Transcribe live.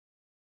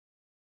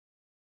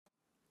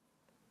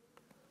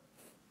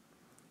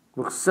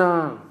Muk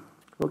Sang,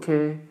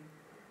 okay,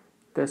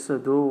 that's a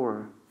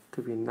door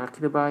to be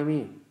knocked by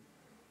me,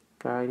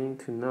 guiding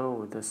to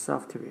know the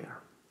software.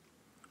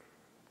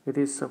 It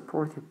is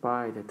supported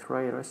by the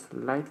trailer's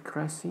light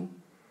crossing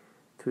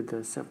to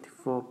the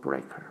 74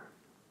 breaker.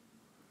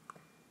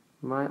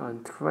 My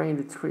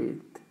untrained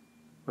treat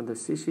on the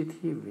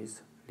Cctvs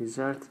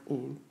results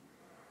in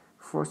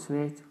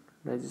fortunate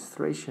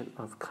registration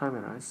of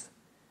cameras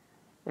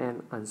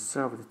and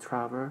unsolved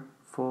trouble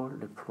for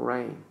the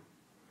plane.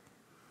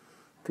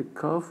 To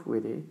cope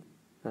with it,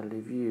 I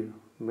review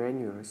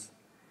manuals.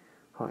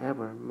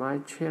 However, my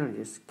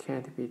challenges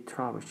can't be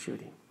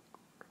troubleshooting.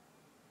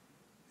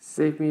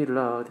 Save me,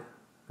 Lord,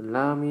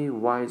 allow me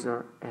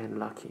wiser and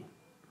lucky.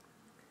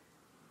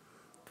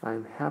 I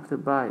am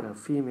helped by a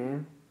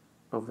female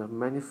of the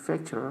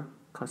manufacturer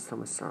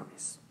customer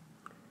service,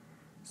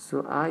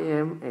 so I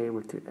am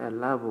able to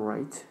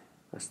elaborate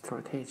a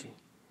strategy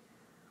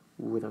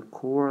with a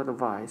core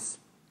advice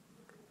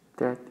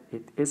that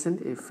it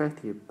isn't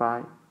affected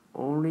by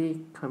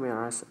only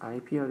camera's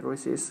IP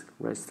addresses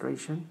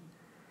registration.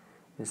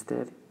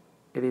 Instead,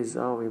 it is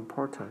all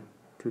important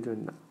to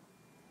do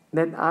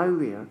net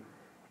iware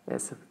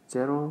as a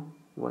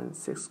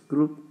 016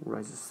 group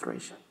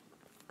registration.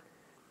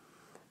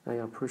 I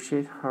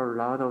appreciate her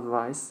loud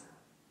advice,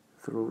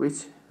 through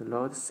which the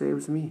Lord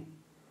saves me.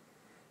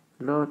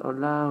 Lord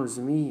allows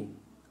me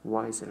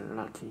wise and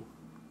lucky.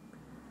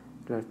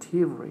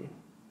 Relatively,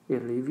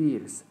 it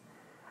reveals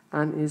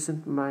and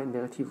isn't my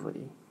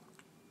negativity,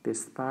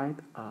 despite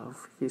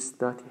of his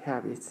dirty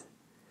habits,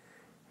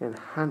 and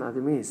Han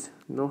admits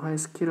no high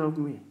skill of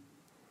me.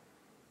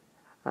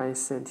 I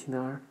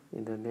sentinel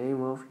in the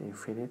name of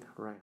infinite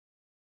right.